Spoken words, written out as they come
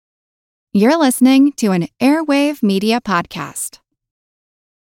You're listening to an Airwave Media Podcast.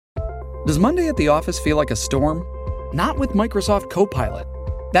 Does Monday at the office feel like a storm? Not with Microsoft Copilot.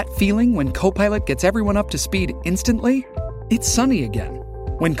 That feeling when Copilot gets everyone up to speed instantly? It's sunny again.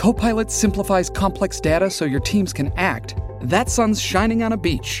 When Copilot simplifies complex data so your teams can act, that sun's shining on a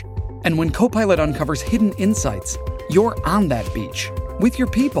beach. And when Copilot uncovers hidden insights, you're on that beach with your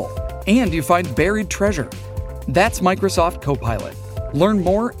people, and you find buried treasure. That's Microsoft Copilot. Learn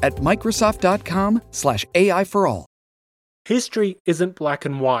more at Microsoft.com/AI for all. History isn't black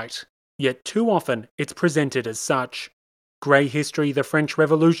and white, yet too often it's presented as such. Grey History, the French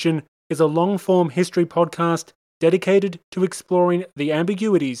Revolution, is a long-form history podcast dedicated to exploring the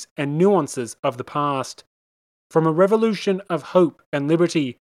ambiguities and nuances of the past. From a revolution of hope and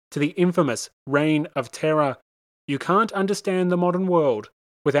liberty to the infamous Reign of Terror, you can't understand the modern world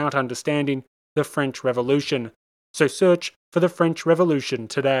without understanding the French Revolution. So search for the French Revolution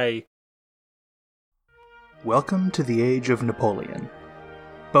today. Welcome to the Age of Napoleon.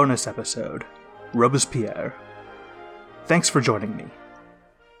 Bonus episode, Robespierre. Thanks for joining me.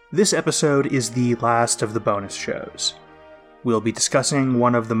 This episode is the last of the bonus shows. We'll be discussing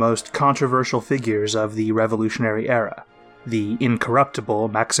one of the most controversial figures of the Revolutionary era, the incorruptible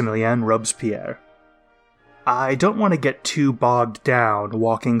Maximilien Robespierre. I don't want to get too bogged down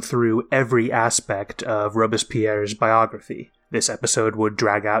walking through every aspect of Robespierre's biography. This episode would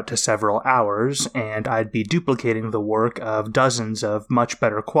drag out to several hours, and I'd be duplicating the work of dozens of much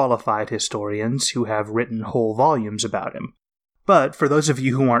better qualified historians who have written whole volumes about him. But for those of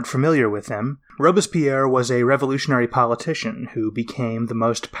you who aren't familiar with him, Robespierre was a revolutionary politician who became the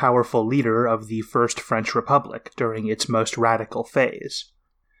most powerful leader of the First French Republic during its most radical phase.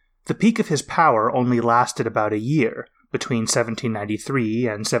 The peak of his power only lasted about a year, between 1793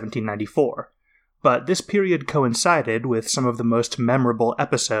 and 1794, but this period coincided with some of the most memorable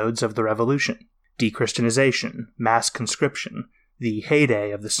episodes of the Revolution: dechristianization, mass conscription, the heyday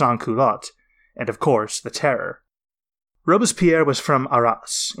of the sans-culottes, and of course, the Terror. Robespierre was from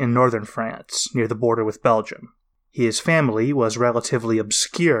Arras, in northern France, near the border with Belgium. His family was relatively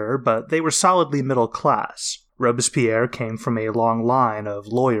obscure, but they were solidly middle class. Robespierre came from a long line of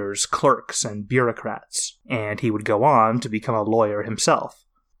lawyers, clerks, and bureaucrats, and he would go on to become a lawyer himself.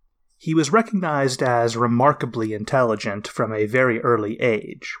 He was recognized as remarkably intelligent from a very early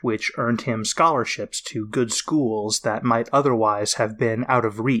age, which earned him scholarships to good schools that might otherwise have been out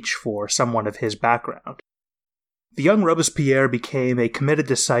of reach for someone of his background. The young Robespierre became a committed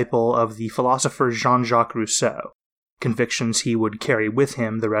disciple of the philosopher Jean-Jacques Rousseau, convictions he would carry with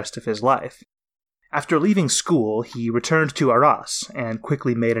him the rest of his life. After leaving school, he returned to Arras and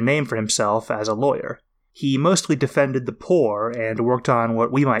quickly made a name for himself as a lawyer. He mostly defended the poor and worked on what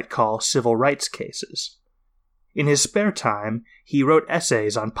we might call civil rights cases. In his spare time, he wrote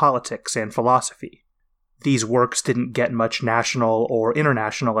essays on politics and philosophy. These works didn't get much national or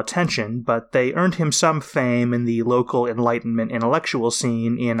international attention, but they earned him some fame in the local Enlightenment intellectual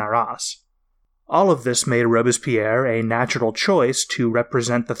scene in Arras. All of this made Robespierre a natural choice to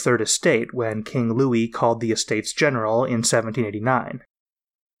represent the Third Estate when King Louis called the Estates General in 1789.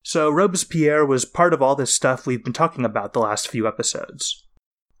 So Robespierre was part of all this stuff we've been talking about the last few episodes.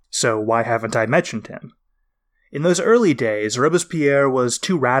 So why haven't I mentioned him? In those early days, Robespierre was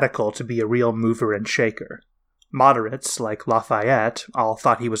too radical to be a real mover and shaker. Moderates, like Lafayette, all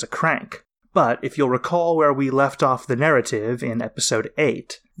thought he was a crank. But if you'll recall where we left off the narrative in episode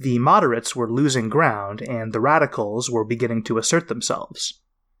 8, the moderates were losing ground and the radicals were beginning to assert themselves.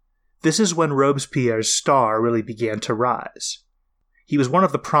 This is when Robespierre's star really began to rise. He was one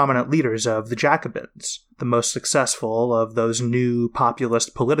of the prominent leaders of the Jacobins, the most successful of those new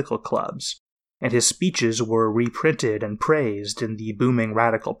populist political clubs, and his speeches were reprinted and praised in the booming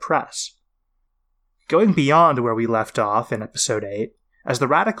radical press. Going beyond where we left off in episode 8, as the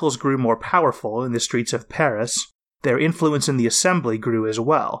radicals grew more powerful in the streets of Paris, their influence in the assembly grew as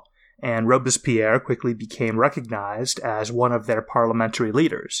well, and Robespierre quickly became recognized as one of their parliamentary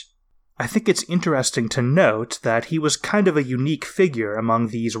leaders. I think it's interesting to note that he was kind of a unique figure among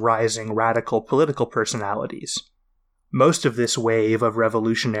these rising radical political personalities. Most of this wave of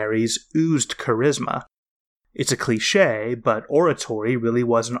revolutionaries oozed charisma. It's a cliché, but oratory really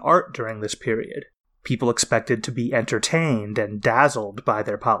was an art during this period. People expected to be entertained and dazzled by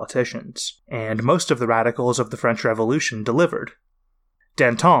their politicians, and most of the radicals of the French Revolution delivered.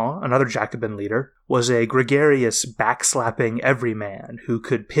 Danton, another Jacobin leader, was a gregarious, backslapping everyman who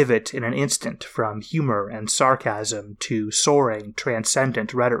could pivot in an instant from humor and sarcasm to soaring,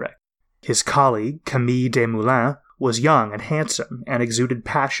 transcendent rhetoric. His colleague, Camille Desmoulins, was young and handsome and exuded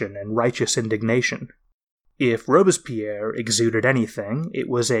passion and righteous indignation. If Robespierre exuded anything, it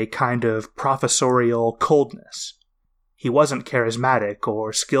was a kind of professorial coldness. He wasn't charismatic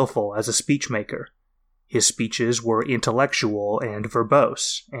or skillful as a speechmaker. His speeches were intellectual and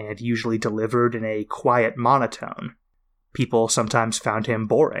verbose, and usually delivered in a quiet monotone. People sometimes found him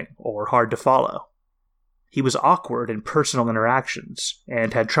boring or hard to follow. He was awkward in personal interactions,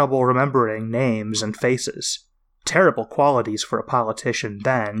 and had trouble remembering names and faces. Terrible qualities for a politician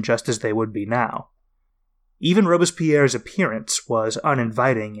then, just as they would be now. Even Robespierre's appearance was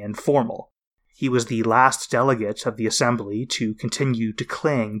uninviting and formal. He was the last delegate of the assembly to continue to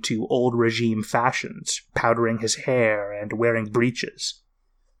cling to old regime fashions, powdering his hair and wearing breeches.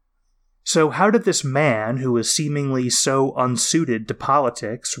 So how did this man, who was seemingly so unsuited to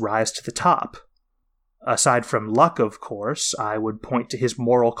politics, rise to the top? Aside from luck, of course, I would point to his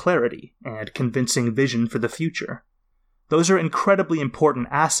moral clarity and convincing vision for the future. Those are incredibly important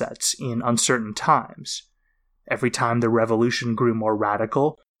assets in uncertain times. Every time the revolution grew more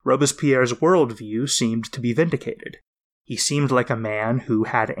radical, Robespierre's worldview seemed to be vindicated. He seemed like a man who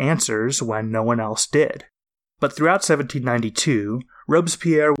had answers when no one else did. But throughout 1792,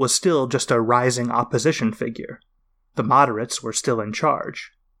 Robespierre was still just a rising opposition figure. The moderates were still in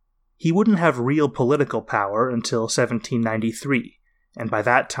charge. He wouldn't have real political power until 1793, and by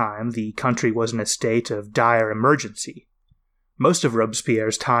that time the country was in a state of dire emergency. Most of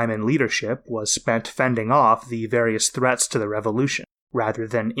Robespierre's time in leadership was spent fending off the various threats to the revolution, rather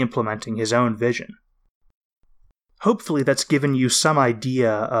than implementing his own vision. Hopefully that's given you some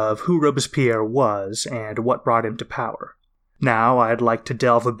idea of who Robespierre was and what brought him to power. Now I'd like to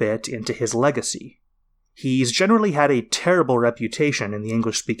delve a bit into his legacy. He's generally had a terrible reputation in the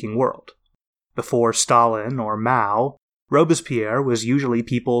English-speaking world. Before Stalin or Mao, Robespierre was usually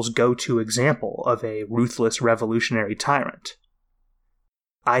people's go-to example of a ruthless revolutionary tyrant.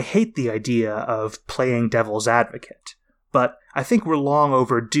 I hate the idea of playing devil's advocate, but I think we're long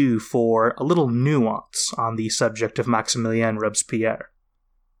overdue for a little nuance on the subject of Maximilien Robespierre.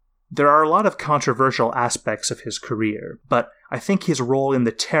 There are a lot of controversial aspects of his career, but I think his role in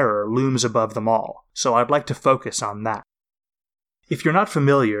the Terror looms above them all, so I'd like to focus on that. If you're not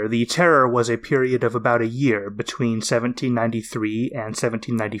familiar, the Terror was a period of about a year between 1793 and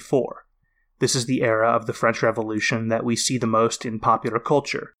 1794. This is the era of the French Revolution that we see the most in popular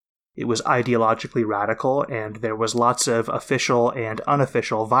culture. It was ideologically radical, and there was lots of official and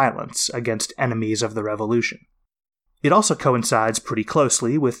unofficial violence against enemies of the revolution. It also coincides pretty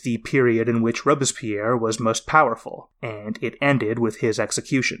closely with the period in which Robespierre was most powerful, and it ended with his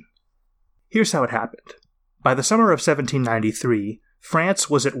execution. Here's how it happened. By the summer of 1793, France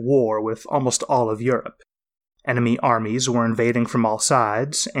was at war with almost all of Europe. Enemy armies were invading from all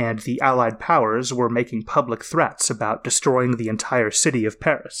sides, and the Allied powers were making public threats about destroying the entire city of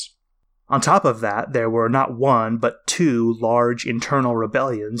Paris. On top of that, there were not one but two large internal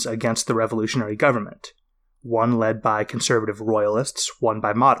rebellions against the revolutionary government, one led by conservative royalists, one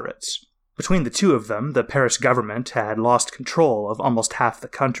by moderates. Between the two of them, the Paris government had lost control of almost half the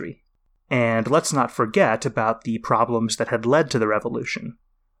country. And let's not forget about the problems that had led to the revolution.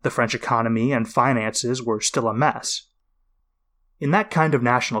 The French economy and finances were still a mess. In that kind of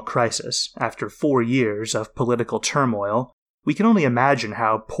national crisis, after 4 years of political turmoil, we can only imagine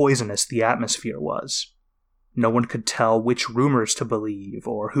how poisonous the atmosphere was. No one could tell which rumors to believe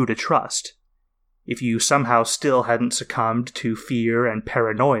or who to trust. If you somehow still hadn't succumbed to fear and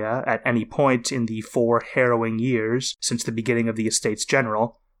paranoia at any point in the 4 harrowing years since the beginning of the Estates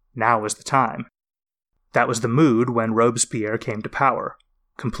General, now was the time. That was the mood when Robespierre came to power.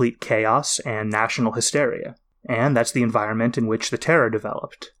 Complete chaos and national hysteria, and that's the environment in which the Terror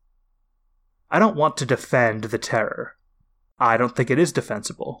developed. I don't want to defend the Terror. I don't think it is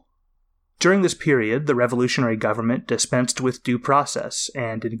defensible. During this period, the revolutionary government dispensed with due process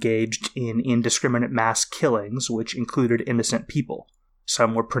and engaged in indiscriminate mass killings which included innocent people.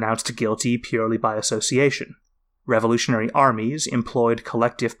 Some were pronounced guilty purely by association. Revolutionary armies employed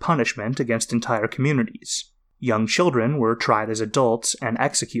collective punishment against entire communities. Young children were tried as adults and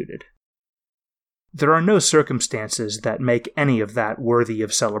executed. There are no circumstances that make any of that worthy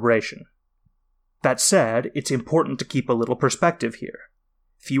of celebration. That said, it's important to keep a little perspective here.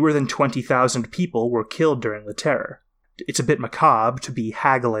 Fewer than 20,000 people were killed during the Terror. It's a bit macabre to be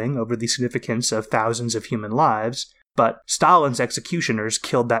haggling over the significance of thousands of human lives, but Stalin's executioners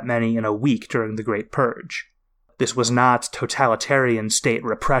killed that many in a week during the Great Purge. This was not totalitarian state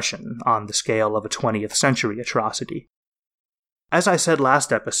repression on the scale of a 20th century atrocity. As I said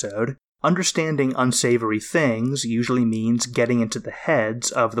last episode, understanding unsavory things usually means getting into the heads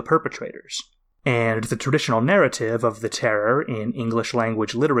of the perpetrators. And the traditional narrative of the Terror in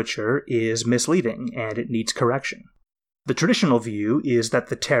English-language literature is misleading, and it needs correction. The traditional view is that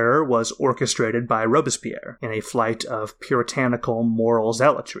the Terror was orchestrated by Robespierre in a flight of puritanical moral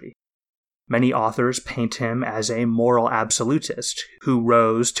zealotry. Many authors paint him as a moral absolutist who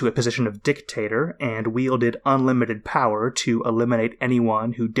rose to a position of dictator and wielded unlimited power to eliminate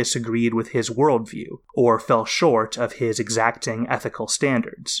anyone who disagreed with his worldview or fell short of his exacting ethical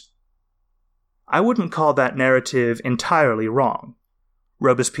standards. I wouldn't call that narrative entirely wrong.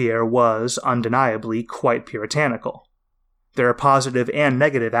 Robespierre was undeniably quite puritanical. There are positive and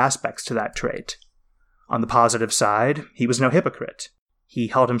negative aspects to that trait. On the positive side, he was no hypocrite. He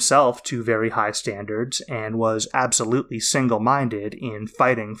held himself to very high standards and was absolutely single-minded in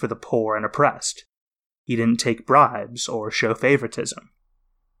fighting for the poor and oppressed. He didn't take bribes or show favoritism.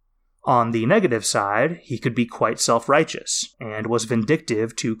 On the negative side, he could be quite self-righteous and was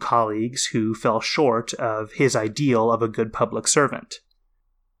vindictive to colleagues who fell short of his ideal of a good public servant.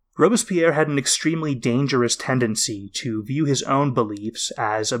 Robespierre had an extremely dangerous tendency to view his own beliefs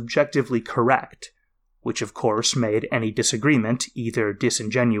as objectively correct, which of course made any disagreement either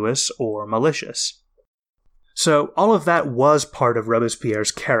disingenuous or malicious. So all of that was part of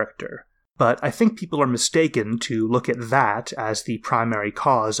Robespierre's character, but I think people are mistaken to look at that as the primary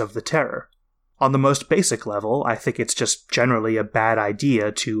cause of the Terror. On the most basic level, I think it's just generally a bad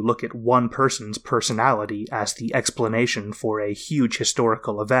idea to look at one person's personality as the explanation for a huge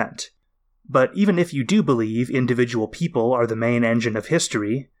historical event. But even if you do believe individual people are the main engine of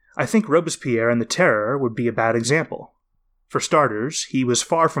history, I think Robespierre and the Terror would be a bad example. For starters, he was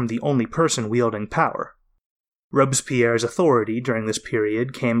far from the only person wielding power. Robespierre's authority during this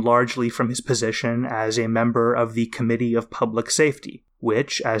period came largely from his position as a member of the Committee of Public Safety,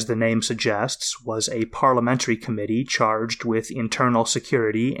 which, as the name suggests, was a parliamentary committee charged with internal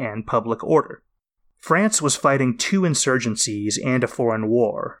security and public order. France was fighting 2 insurgencies and a foreign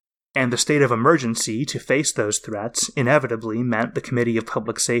war, and the state of emergency to face those threats inevitably meant the Committee of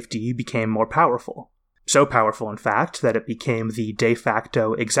Public Safety became more powerful. So powerful, in fact, that it became the de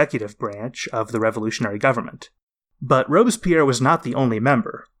facto executive branch of the revolutionary government. But Robespierre was not the only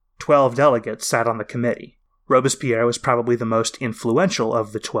member. 12 delegates sat on the committee. Robespierre was probably the most influential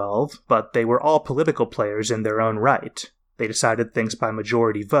of the 12, but they were all political players in their own right. They decided things by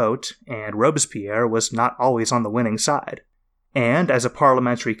majority vote, and Robespierre was not always on the winning side. And as a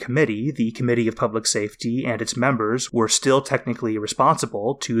parliamentary committee, the Committee of Public Safety and its members were still technically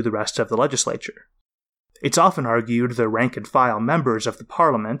responsible to the rest of the legislature. It's often argued the rank-and-file members of the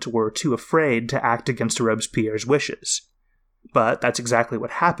parliament were too afraid to act against Robespierre's wishes. But that's exactly what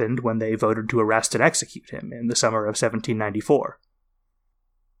happened when they voted to arrest and execute him in the summer of 1794.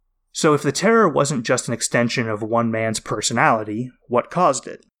 So if the Terror wasn't just an extension of one man's personality, what caused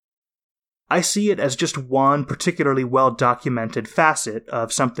it? I see it as just one particularly well-documented facet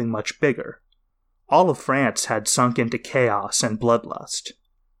of something much bigger. All of France had sunk into chaos and bloodlust.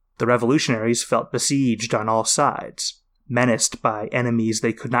 The revolutionaries felt besieged on all sides, menaced by enemies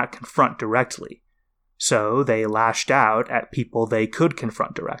they could not confront directly, so they lashed out at people they could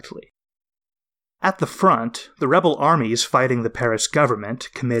confront directly. At the front, the rebel armies fighting the Paris government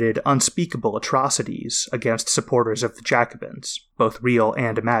committed unspeakable atrocities against supporters of the Jacobins, both real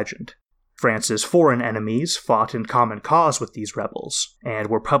and imagined. France's foreign enemies fought in common cause with these rebels, and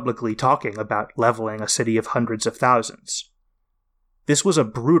were publicly talking about leveling a city of hundreds of thousands. This was a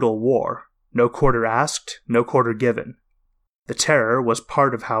brutal war. No quarter asked, no quarter given. The Terror was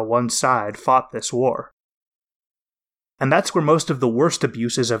part of how one side fought this war. And that's where most of the worst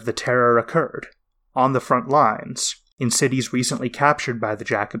abuses of the Terror occurred. On the front lines, in cities recently captured by the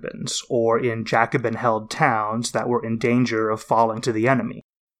Jacobins, or in Jacobin-held towns that were in danger of falling to the enemy.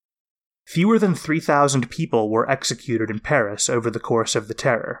 Fewer than 3,000 people were executed in Paris over the course of the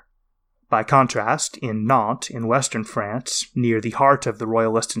Terror. By contrast, in Nantes, in western France, near the heart of the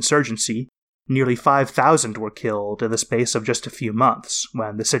Royalist insurgency, nearly 5,000 were killed in the space of just a few months,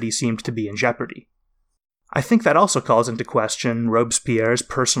 when the city seemed to be in jeopardy. I think that also calls into question Robespierre's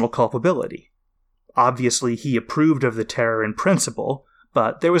personal culpability. Obviously, he approved of the Terror in principle,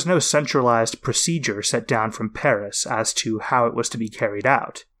 but there was no centralized procedure set down from Paris as to how it was to be carried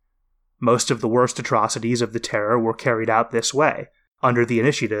out. Most of the worst atrocities of the Terror were carried out this way, under the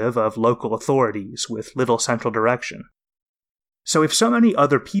initiative of local authorities with little central direction. So if so many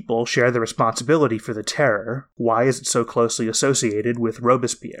other people share the responsibility for the Terror, why is it so closely associated with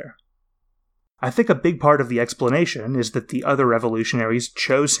Robespierre? I think a big part of the explanation is that the other revolutionaries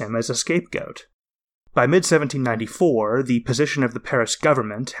chose him as a scapegoat. By mid-1794, the position of the Paris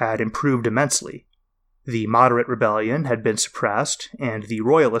government had improved immensely. The moderate rebellion had been suppressed, and the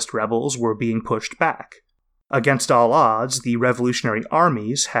royalist rebels were being pushed back. Against all odds, the revolutionary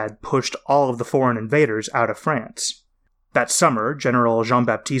armies had pushed all of the foreign invaders out of France. That summer, General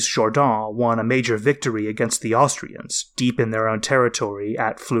Jean-Baptiste Jourdan won a major victory against the Austrians, deep in their own territory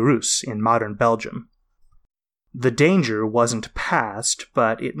at Fleurus in modern Belgium. The danger wasn't past,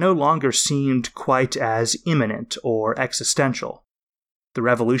 but it no longer seemed quite as imminent or existential. The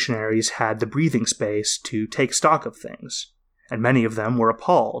revolutionaries had the breathing space to take stock of things, and many of them were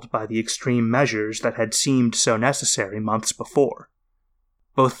appalled by the extreme measures that had seemed so necessary months before.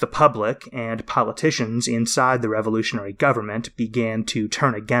 Both the public and politicians inside the revolutionary government began to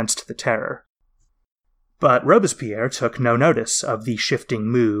turn against the terror. But Robespierre took no notice of the shifting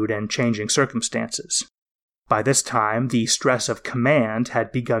mood and changing circumstances. By this time, the stress of command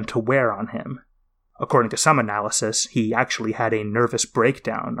had begun to wear on him. According to some analysis, he actually had a nervous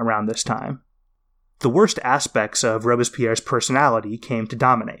breakdown around this time. The worst aspects of Robespierre's personality came to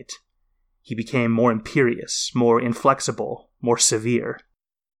dominate. He became more imperious, more inflexible, more severe.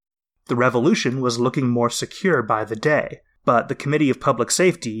 The revolution was looking more secure by the day, but the Committee of Public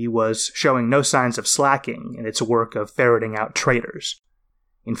Safety was showing no signs of slacking in its work of ferreting out traitors.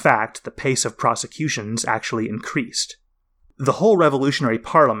 In fact, the pace of prosecutions actually increased. The whole revolutionary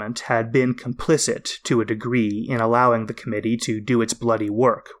parliament had been complicit to a degree in allowing the committee to do its bloody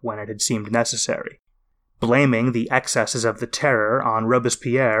work when it had seemed necessary. Blaming the excesses of the terror on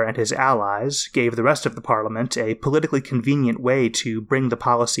Robespierre and his allies gave the rest of the parliament a politically convenient way to bring the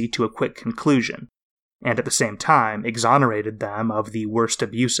policy to a quick conclusion, and at the same time exonerated them of the worst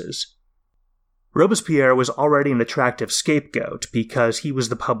abuses. Robespierre was already an attractive scapegoat because he was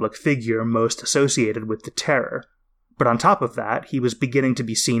the public figure most associated with the terror, but on top of that, he was beginning to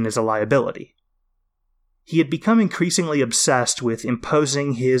be seen as a liability. He had become increasingly obsessed with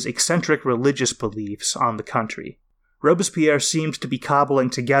imposing his eccentric religious beliefs on the country. Robespierre seemed to be cobbling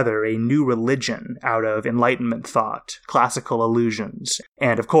together a new religion out of Enlightenment thought, classical allusions,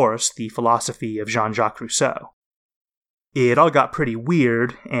 and of course, the philosophy of Jean-Jacques Rousseau. It all got pretty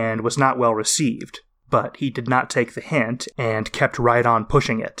weird and was not well received, but he did not take the hint and kept right on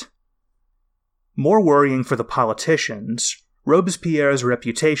pushing it. More worrying for the politicians, Robespierre's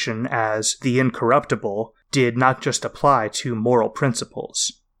reputation as the incorruptible did not just apply to moral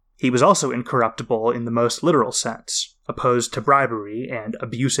principles. He was also incorruptible in the most literal sense, opposed to bribery and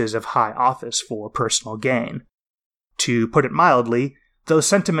abuses of high office for personal gain. To put it mildly, those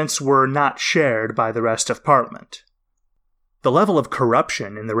sentiments were not shared by the rest of Parliament. The level of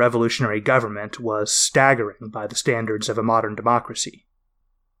corruption in the revolutionary government was staggering by the standards of a modern democracy.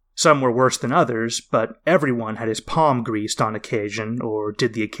 Some were worse than others, but everyone had his palm greased on occasion or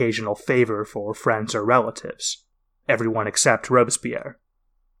did the occasional favor for friends or relatives. Everyone except Robespierre.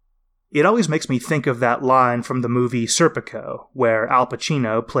 It always makes me think of that line from the movie Serpico, where Al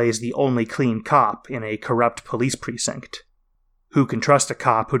Pacino plays the only clean cop in a corrupt police precinct. Who can trust a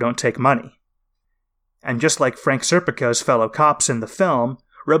cop who don't take money? And just like Frank Serpico's fellow cops in the film,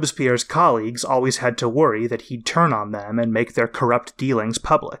 Robespierre's colleagues always had to worry that he'd turn on them and make their corrupt dealings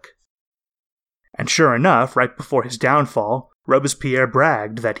public. And sure enough, right before his downfall, Robespierre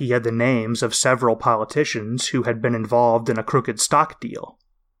bragged that he had the names of several politicians who had been involved in a crooked stock deal.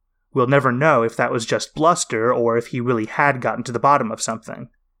 We'll never know if that was just bluster or if he really had gotten to the bottom of something.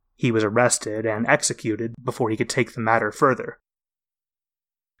 He was arrested and executed before he could take the matter further.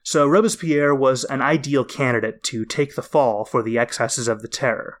 So Robespierre was an ideal candidate to take the fall for the excesses of the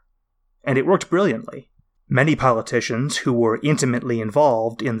terror. And it worked brilliantly. Many politicians who were intimately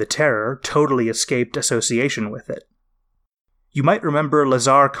involved in the terror totally escaped association with it. You might remember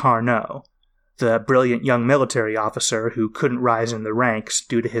Lazare Carnot, the brilliant young military officer who couldn't rise in the ranks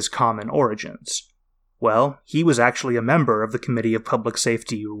due to his common origins. Well, he was actually a member of the Committee of Public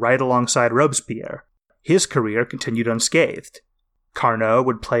Safety right alongside Robespierre. His career continued unscathed. Carnot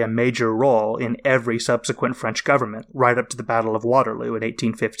would play a major role in every subsequent French government, right up to the Battle of Waterloo in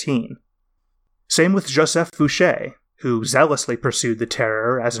 1815. Same with Joseph Fouché, who zealously pursued the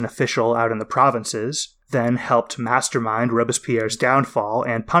terror as an official out in the provinces, then helped mastermind Robespierre's downfall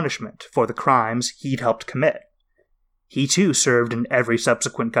and punishment for the crimes he'd helped commit. He too served in every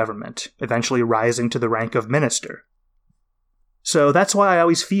subsequent government, eventually rising to the rank of minister. So that's why I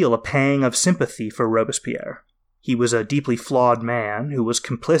always feel a pang of sympathy for Robespierre. He was a deeply flawed man who was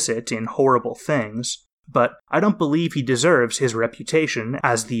complicit in horrible things, but I don't believe he deserves his reputation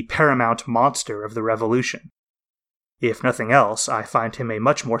as the paramount monster of the revolution. If nothing else, I find him a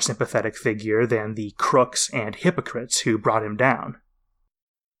much more sympathetic figure than the crooks and hypocrites who brought him down.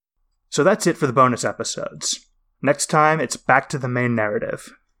 So that's it for the bonus episodes. Next time, it's back to the main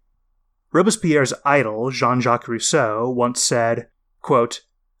narrative. Robespierre's idol, Jean-Jacques Rousseau, once said, quote,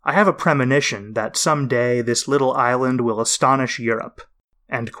 "I have a premonition that someday this little island will astonish Europe."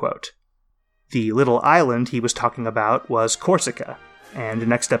 End quote. The little island he was talking about was Corsica, and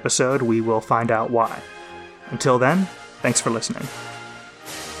next episode we will find out why. Until then, thanks for listening.